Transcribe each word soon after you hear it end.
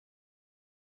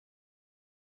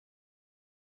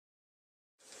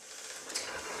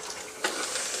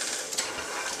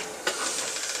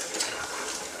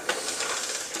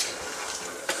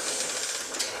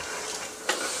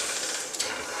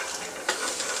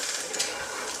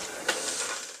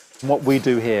What we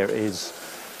do here is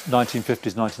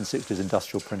 1950s, 1960s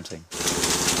industrial printing.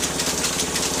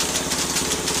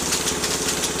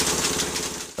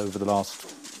 Over the last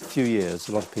few years,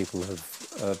 a lot of people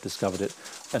have discovered it,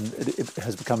 and it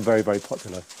has become very, very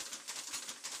popular.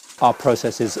 Our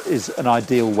process is an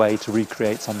ideal way to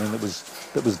recreate something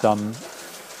that was done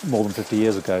more than 50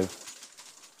 years ago.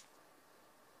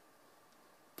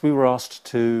 We were asked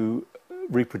to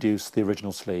reproduce the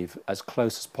original sleeve as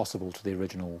close as possible to the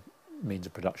original means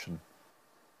of production.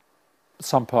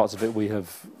 Some parts of it we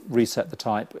have reset the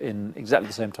type in exactly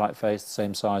the same typeface, the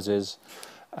same sizes,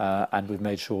 and we've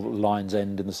made sure that the lines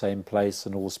end in the same place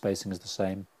and all the spacing is the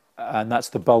same. And that's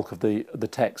the bulk of the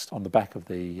text on the back of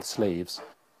the sleeves.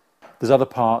 There's other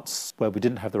parts where we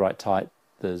didn't have the right type.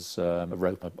 There's a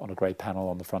rope on a grey panel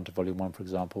on the front of Volume 1, for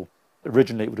example.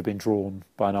 Originally it would have been drawn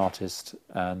by an artist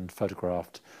and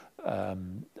photographed.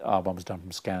 Our one was done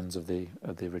from scans of the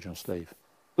original sleeve.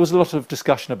 There was a lot of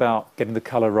discussion about getting the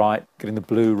colour right, getting the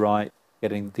blue right,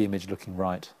 getting the image looking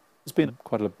right. It's been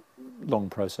quite a long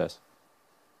process.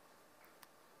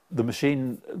 The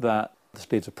machine that the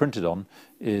sleeves are printed on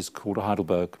is called a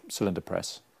Heidelberg cylinder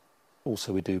press.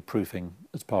 Also we do proofing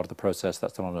as part of the process.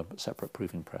 That's done on a separate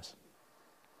proofing press.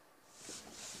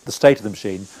 The state of the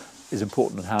machine is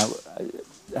important and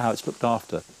how it's looked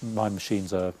after. My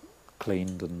machines are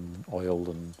cleaned and oiled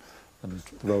and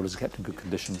the rollers are kept in good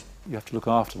condition. You have to look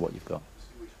after what you've got.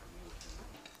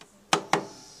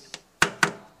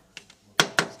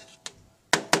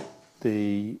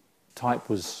 The type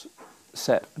was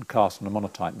set and cast on a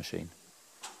monotype machine.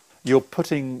 You're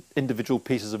putting individual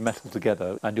pieces of metal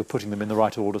together and you're putting them in the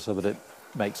right order so that it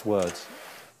makes words.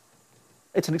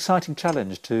 It's an exciting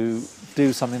challenge to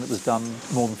do something that was done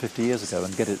more than 50 years ago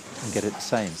and get it the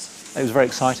same. It was very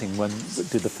exciting when we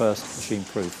did the first machine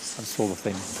proof and saw the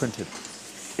thing printed.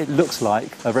 It looks like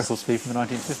a record sleeve from the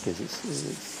 1950s.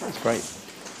 It's great.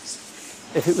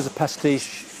 If it was a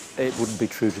pastiche, it wouldn't be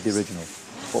true to the original.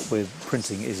 What we're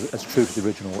printing is as true to the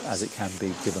original as it can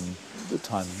be given the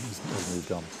time has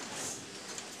moved on.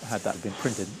 Had that been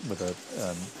printed with a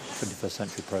 21st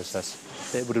century process,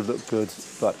 it would have looked good,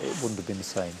 but it wouldn't have been the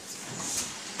same.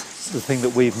 The thing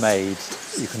that we've made,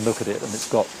 you can look at it and it's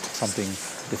got something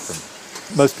different.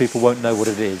 Most people won't know what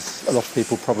it is. A lot of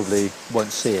people probably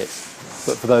won't see it,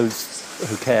 but for those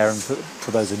who care and for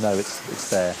those who know, it's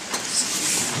there.